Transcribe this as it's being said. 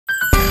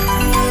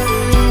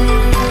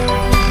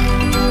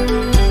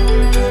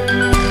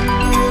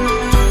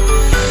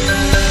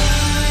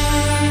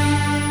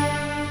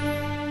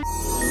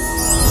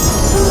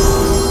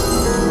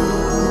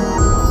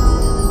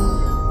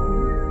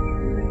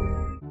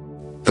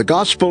The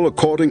Gospel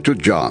according to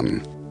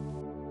John.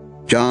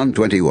 John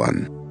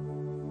 21.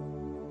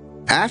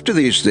 After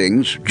these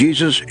things,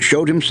 Jesus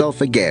showed himself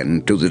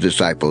again to the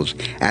disciples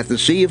at the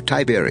Sea of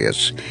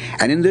Tiberias,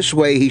 and in this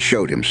way he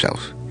showed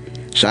himself.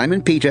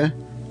 Simon Peter,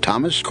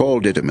 Thomas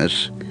called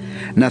Didymus,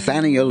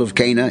 Nathanael of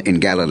Cana in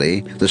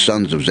Galilee, the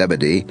sons of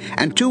Zebedee,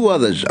 and 2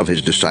 others of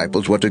his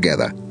disciples were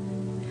together.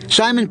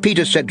 Simon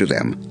Peter said to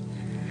them,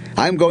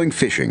 "I am going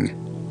fishing."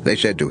 They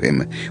said to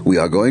him, "We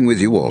are going with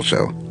you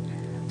also."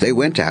 They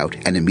went out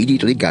and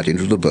immediately got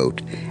into the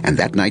boat, and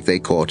that night they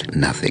caught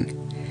nothing.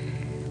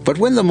 But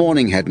when the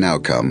morning had now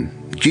come,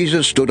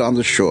 Jesus stood on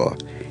the shore,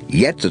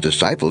 yet the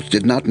disciples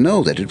did not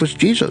know that it was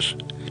Jesus.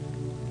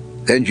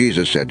 Then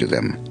Jesus said to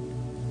them,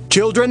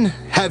 "Children,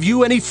 have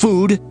you any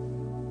food?"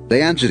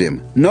 They answered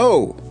him,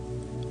 "No."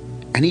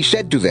 And he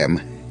said to them,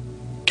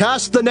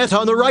 "Cast the net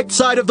on the right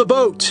side of the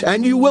boat,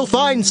 and you will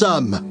find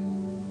some."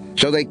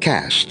 So they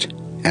cast,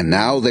 and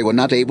now they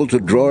were not able to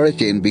draw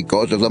it in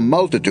because of the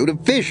multitude of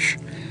fish.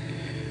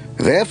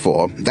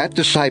 Therefore that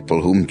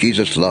disciple whom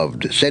Jesus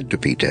loved said to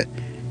Peter,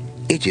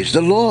 "It is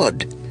the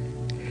Lord."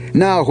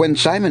 Now when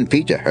Simon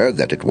Peter heard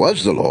that it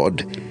was the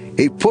Lord,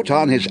 he put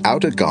on his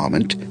outer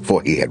garment,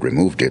 for he had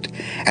removed it,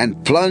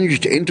 and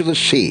plunged into the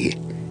sea.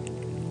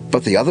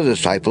 But the other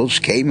disciples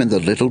came in the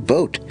little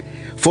boat,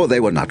 for they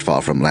were not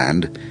far from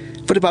land,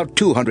 but about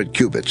 200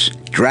 cubits,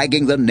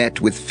 dragging the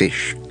net with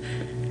fish.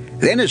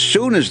 Then as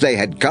soon as they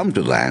had come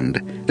to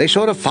land, they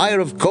saw a fire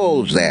of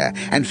coals there,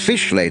 and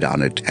fish laid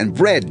on it, and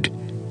bread.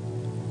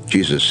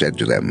 Jesus said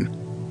to them,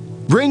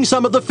 "Bring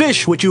some of the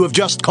fish which you have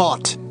just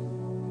caught."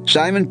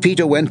 Simon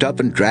Peter went up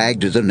and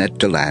dragged the net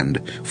to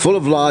land, full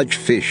of large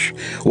fish,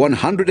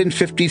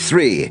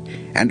 153,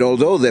 and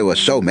although there were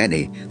so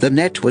many, the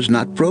net was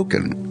not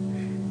broken.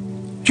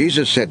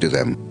 Jesus said to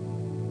them,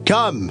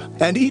 "Come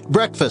and eat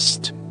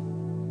breakfast."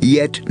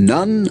 Yet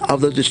none of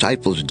the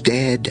disciples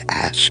dared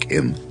ask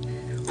him,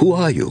 "Who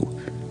are you?"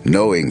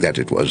 knowing that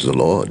it was the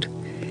Lord.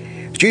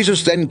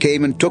 Jesus then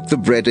came and took the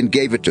bread and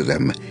gave it to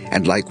them,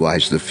 and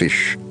likewise the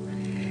fish.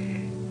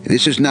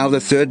 This is now the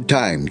 3rd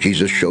time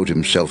Jesus showed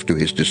himself to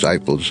his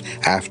disciples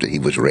after he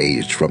was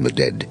raised from the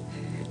dead.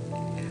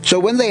 So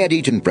when they had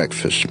eaten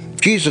breakfast,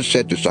 Jesus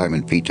said to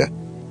Simon Peter,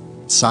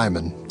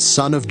 "Simon,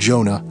 son of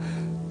Jonah,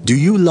 do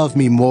you love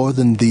me more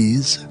than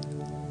these?"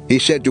 He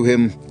said to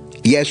him,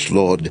 "Yes,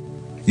 Lord,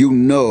 you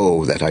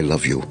know that I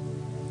love you."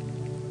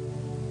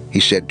 He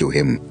said to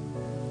him,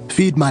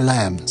 "Feed my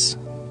lambs."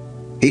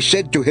 He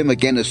said to him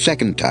again a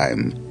 2nd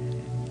time,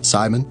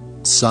 "Simon,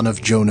 son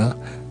of Jonah,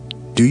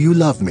 do you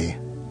love me?"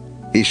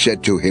 He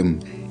said to him,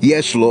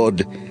 "Yes,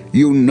 Lord,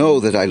 you know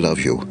that I love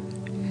you."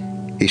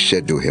 He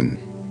said to him,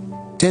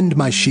 "Tend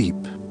my sheep."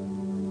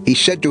 He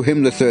said to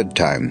him the 3rd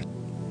time,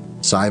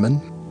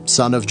 "Simon,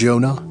 son of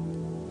Jonah,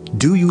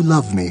 do you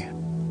love me?"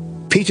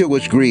 Peter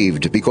was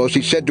grieved because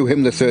he said to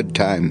him the 3rd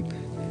time,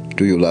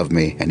 "Do you love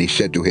me?" And he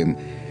said to him,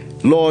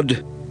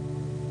 "Lord,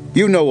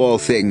 you know all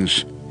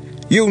things.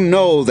 You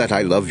know that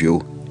I love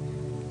you."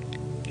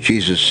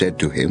 Jesus said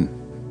to him,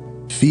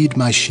 "Feed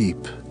my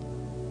sheep.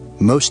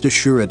 Most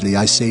assuredly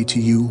I say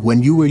to you,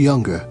 when you were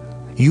younger,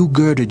 you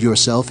girded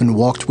yourself and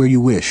walked where you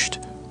wished.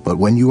 But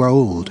when you are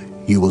old,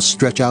 you will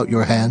stretch out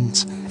your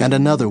hands, and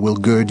another will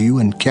gird you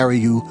and carry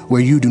you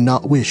where you do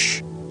not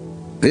wish."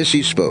 This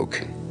he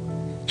spoke,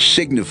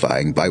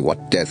 signifying by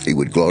what death he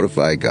would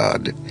glorify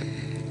God.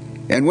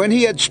 And when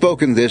he had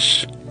spoken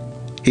this,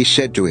 he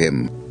said to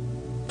him,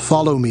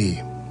 "Follow me."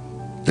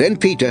 Then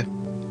Peter,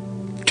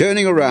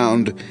 turning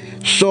around,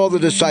 saw the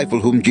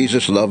disciple whom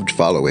Jesus loved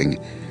following,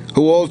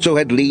 who also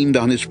had leaned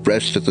on his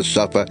breast at the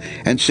supper,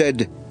 and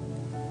said,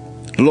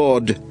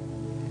 "Lord,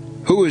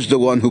 who is the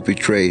one who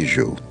betrays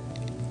you?"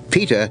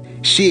 Peter,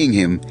 seeing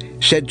him,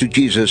 said to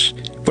Jesus,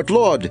 "But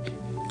Lord,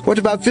 what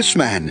about this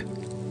man?"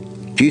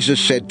 Jesus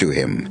said to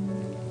him,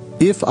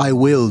 "If I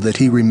will that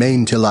he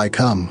remain till I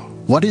come,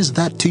 what is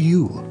that to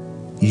you?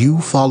 You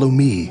follow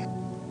me."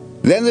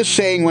 Then the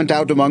saying went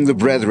out among the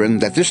brethren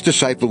that this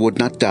disciple would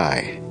not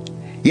die.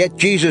 Yet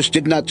Jesus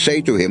did not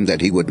say to him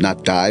that he would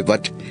not die,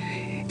 but,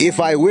 "If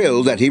I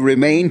will that he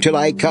remain till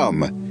I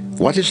come,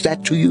 what is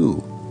that to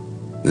you?"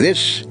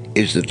 This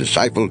is the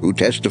disciple who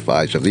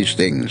testifies of these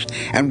things,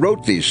 and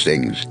wrote these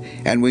things,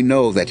 and we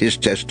know that his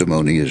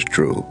testimony is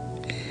true.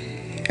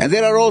 And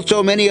there are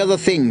also many other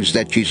things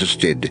that Jesus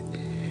did,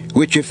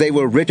 which if they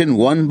were written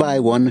one by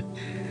one,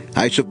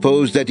 I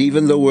suppose that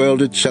even the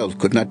world itself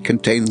could not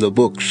contain the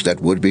books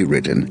that would be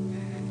written.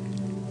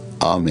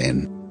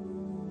 Amen.